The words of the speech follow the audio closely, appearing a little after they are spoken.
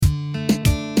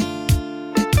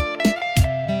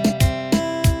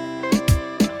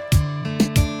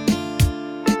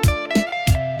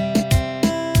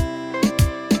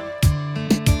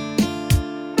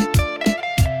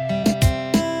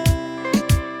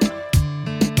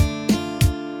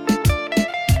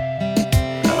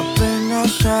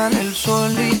sale el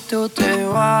sol y tú te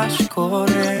vas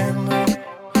corriendo.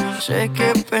 Sé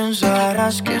que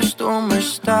pensarás que esto me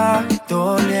está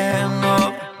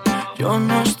doliendo. Yo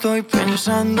no estoy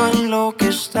pensando en lo que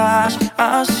estás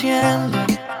haciendo.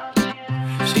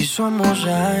 Si somos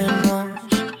ajenos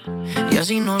y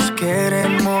así nos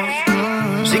queremos.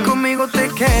 Si conmigo te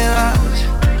quedas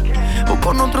o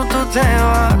con otro tú te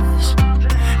vas,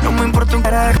 no me importa un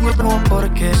carajo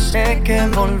porque sé que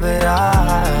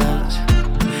volverás.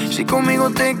 Si conmigo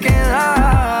te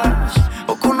quedas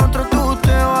o con otro tú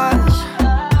te vas,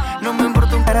 no me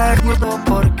importa un carajo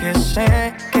porque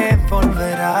sé que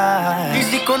volverás. Y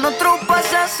si con otro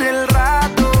pasas el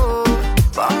rato,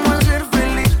 vamos a ser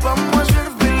feliz, vamos a ser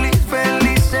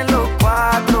felices los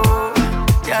cuatro.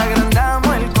 Y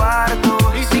agrandamos el cuarto.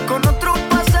 Y si con otro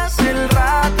pasas el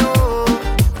rato,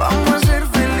 vamos a ser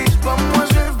feliz, vamos a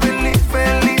ser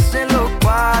felices los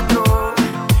cuatro.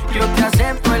 Yo te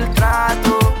acepto el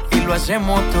trato y lo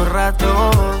hacemos todo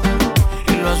rato.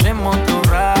 Y lo hacemos todo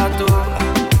rato.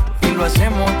 Y lo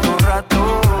hacemos todo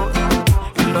rato.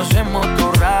 Y lo hacemos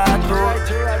todo rato.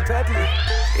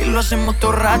 Y lo hacemos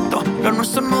todo rato. Lo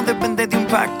nuestro no depende de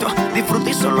impacto. Disfruta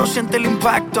y solo siente el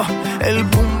impacto. El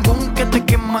boom boom que te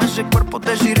quema ese cuerpo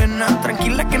de sirena.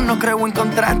 Tranquila que no creo en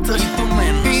contratos. Y tú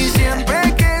menos. Y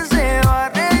siempre que se va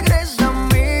regresa a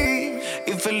mí.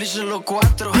 Y felices los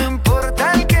cuatro. No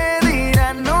importa el que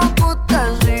dirán, no puta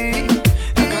sí.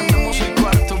 Acá andamos el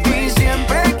cuarto. Y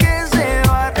siempre que se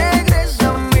va regresa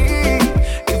a mí.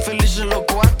 Y felices los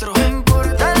cuatro. No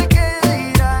importa el que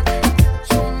dirán.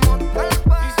 Somos tal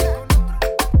país.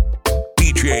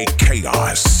 DJ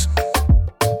Kaos.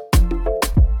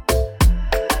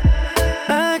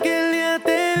 Aquel día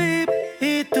te vi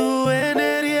y tu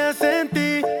energía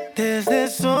sentí. Desde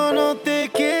eso no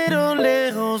te quiero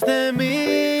lejos de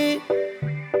mí.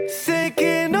 Sé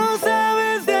que no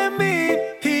sabes de mí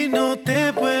y no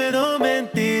te puedo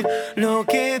mentir. Lo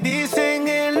que dicen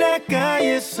en la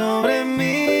calle sobre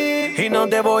mí y no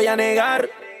te voy a negar.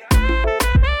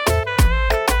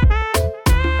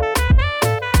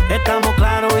 Estamos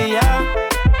claros y ya.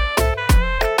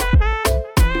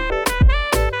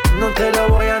 No te lo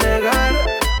voy a negar.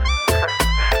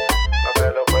 No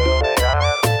te lo puedo negar.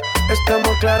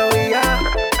 Estamos claros y ya.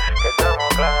 Estamos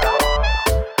claros.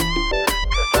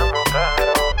 Estamos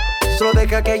claros. Solo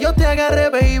deja que yo te agarre,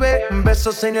 baby.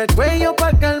 Besos en el cuello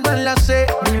pa' calmar la sed.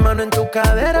 Mi mano en tu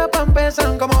cadera pa'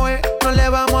 empezar, como ves. No le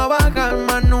vamos a bajar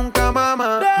más nunca,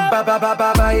 mamá.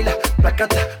 Baila,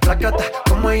 placata, placata.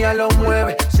 Como ella lo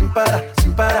mueve, sin parar,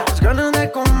 sin parar. Las ganas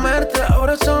de comerte,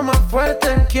 ahora son más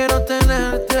fuertes. Quiero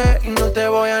tenerte y no te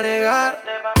voy a negar.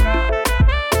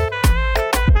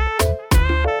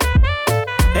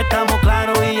 Estamos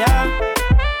claros y ya.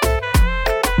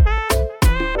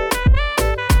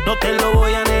 No te lo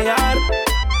voy a negar.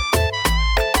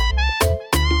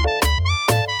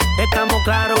 Estamos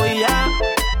claros y ya.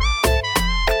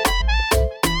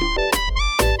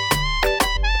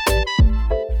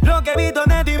 Lo que he visto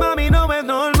de ti, mami, no es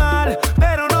normal.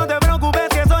 Pero no te preocupes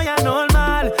que soy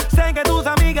anormal. Sé que tus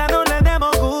amigas no les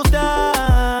debemos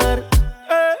gustar.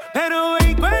 Pero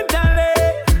ven, cuéntale,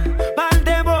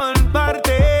 parte por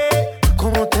parte.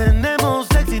 Como tenemos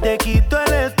sexy, te quito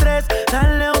el estrés.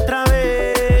 Dale otra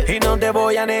vez. Y no te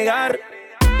voy a negar.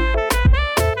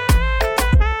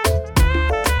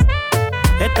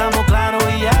 Estamos claros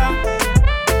y ya.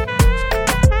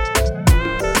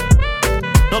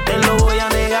 No te lo voy a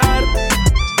negar.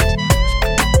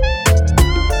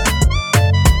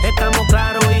 Estamos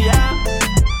claros y ya.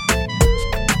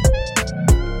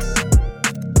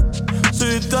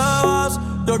 Si te vas,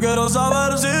 yo quiero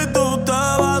saber si tú te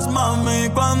vas, mami,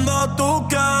 cuando tú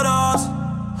quieras.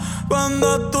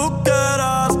 Cuando tú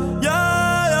quieras,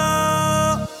 yeah,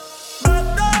 yeah.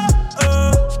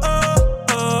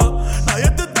 Nadie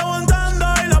te está aguantando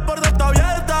y la puerta está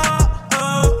abierta.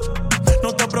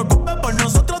 No te preocupes por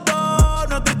nosotros dos,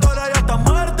 nuestra historia ya está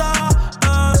muerta.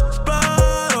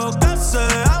 Espero que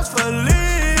seas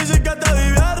feliz y que te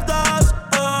diviertas.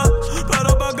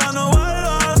 Pero pa' que no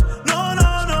vuelvas, no,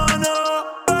 no, no, no.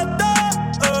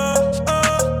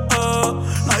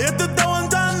 Nadie te está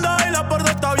aguantando y la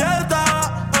puerta está abierta.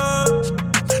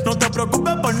 No te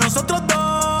preocupes por nosotros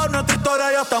dos, nuestra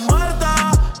historia ya está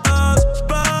muerta.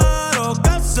 Espero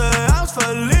que seas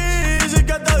feliz y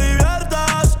que te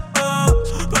diviertas.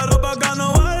 Pero pa' que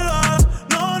no vuelvas,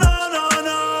 no, no, no,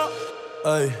 no.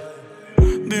 Ey,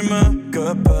 dime qué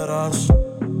esperas.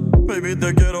 Baby,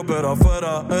 te quiero pero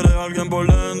afuera. Eres alguien por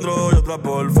dentro y otra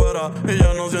por fuera. Y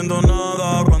ya no siento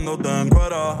nada cuando te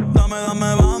encueras. Dame,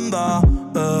 dame banda,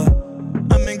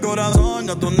 En mi corazón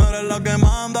ya tú no eres la que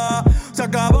manda. Se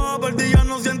acabó, por ti ya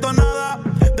no siento nada.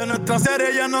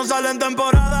 serie ya no sale en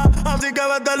temporada, así que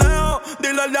vete lejos.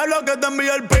 Dile al diablo que te envíe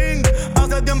el ping.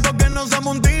 Hace tiempo que no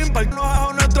somos un team. Para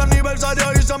nos nuestro aniversario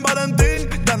y San Valentín.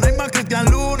 Ya no hay más Cristian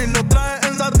Luna y lo trae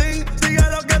en sardín. Sigue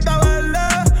lo que está verde.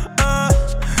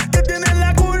 Que tienes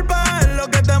la culpa, es lo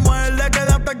que te muerde.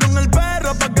 Quédate con el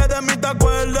perro pa' que de mí te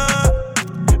acuerdes.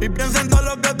 Y piensa en todo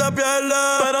lo que te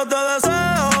pierdes. Pero te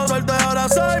deseo suerte, ahora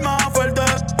soy más fuerte.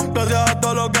 Gracias a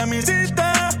todo lo que me hiciste.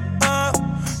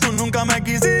 Tú nunca me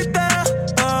quisiste.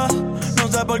 No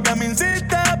sé por qué me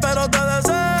insistes, pero te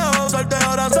deseo suerte,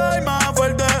 ahora soy más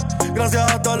fuerte.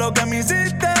 Gracias a todo lo que me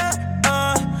hiciste.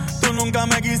 Tú nunca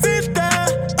me quisiste.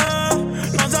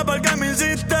 No sé por qué me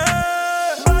insistes.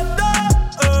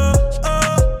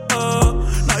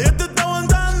 Nadie te está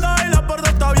aguantando y la puerta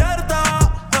está abierta.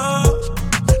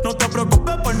 No te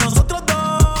preocupes por nosotros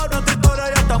dos, nuestra historia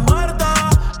ya está muerta.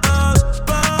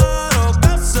 Espero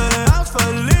que seas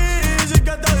feliz y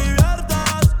que te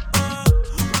diviertas.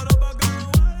 Pero pa' que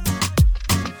no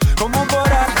vayas. ¿Cómo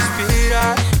podrás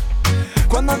respirar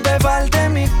cuando te falte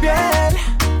mi piel?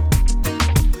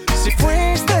 Si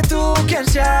fuiste tú quien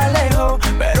se alejó,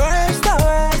 pero esta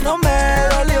vez no me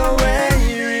dolió,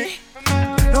 baby.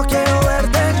 No quiero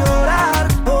verte llorar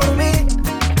por mí.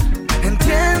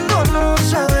 Entiendo, no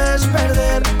sabes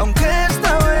perder, aunque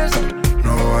esta vez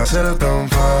no va a ser tan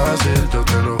fácil, yo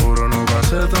te lo juro, no va a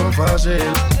ser tan fácil.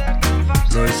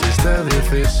 Lo hiciste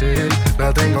difícil,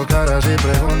 la tengo clara, si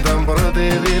preguntan por ti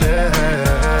diré.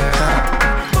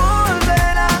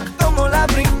 volverá como la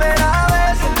primera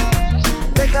vez.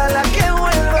 Déjala que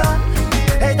vuelva,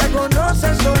 ella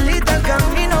conoce solita el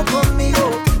camino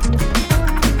conmigo.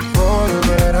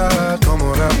 Volverá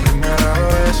como la primera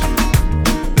vez.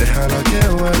 Déjala que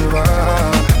vuelva,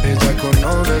 ella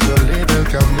conoce solita el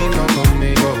camino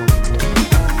conmigo.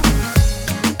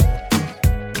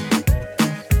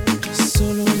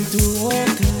 Solo en tu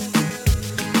boca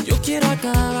yo quiero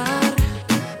acabar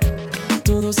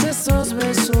todos esos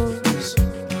besos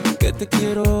que te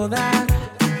quiero dar.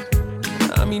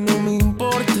 A mí no me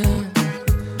importa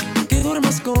que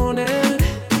duermas con él,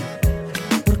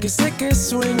 porque sé que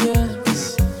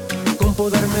sueñas con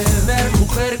poderme ver.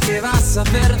 Mujer, ¿qué vas a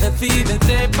hacer?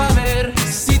 Decídete pa' ver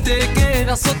si te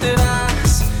quedas o te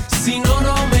vas. Si no,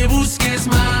 no me busques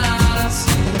más.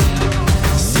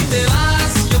 Si te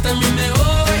vas, yo también me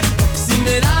voy. Si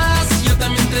me das, yo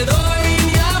también te doy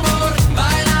mi amor.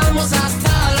 Bailamos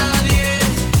hasta las 10,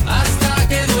 hasta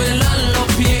que duelan los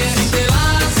pies. Si te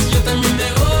vas, yo también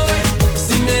me voy.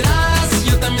 Si me das,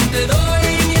 yo también te doy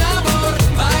mi amor.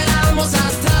 Bailamos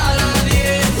hasta las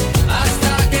 10,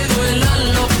 hasta que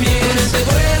duelan los pies. Te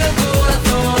duele el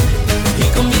corazón y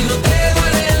conmigo te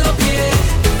duelen los pies.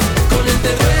 Con él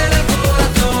te duele el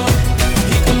corazón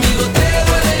y conmigo te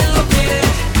duelen los pies.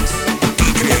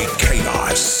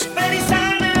 Kaos. Ven y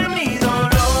sana mi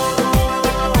dolor.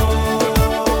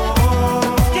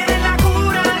 Tiene la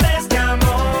cura de este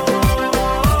amor.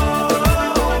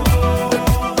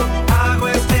 Hago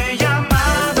este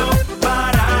llamado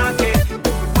para que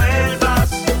vuelvas.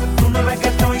 Tú no ves que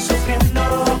estoy sufriendo,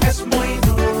 que es muy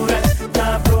dura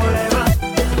esta prueba.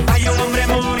 Hay un hombre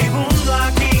moribundo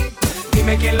aquí,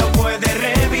 dime quién lo puede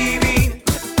revivir.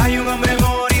 Hay un hombre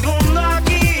moribundo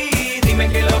aquí, dime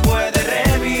quién lo puede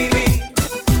revivir.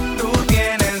 Tú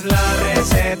tienes la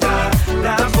receta,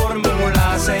 la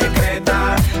fórmula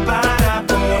secreta para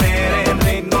poner en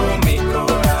ritmo mi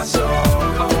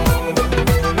corazón.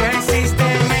 No existe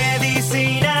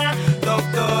medicina,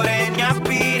 doctor, en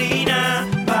aspirina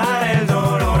para el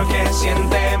dolor que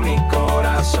siente mi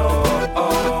corazón.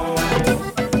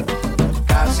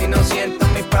 Casi no siento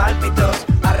mis pálpitos,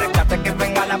 arréglate que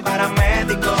venga la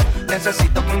paramédico.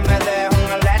 Necesito que me dé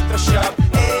un electroshock,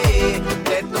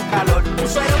 de tu calor. Un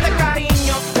suero de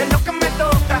cariño, es lo que me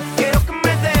toca. Quiero que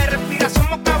me dé respiración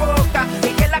boca a boca. Y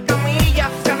que la camilla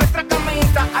sea nuestra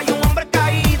camita. Hay un hombre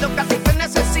caído que a ti te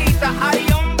necesita. Ay,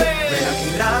 hombre, ven aquí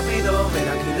rápido, ven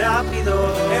aquí rápido.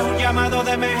 Es un llamado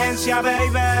de emergencia, baby.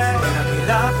 Ven aquí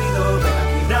rápido, ven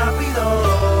aquí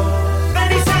rápido.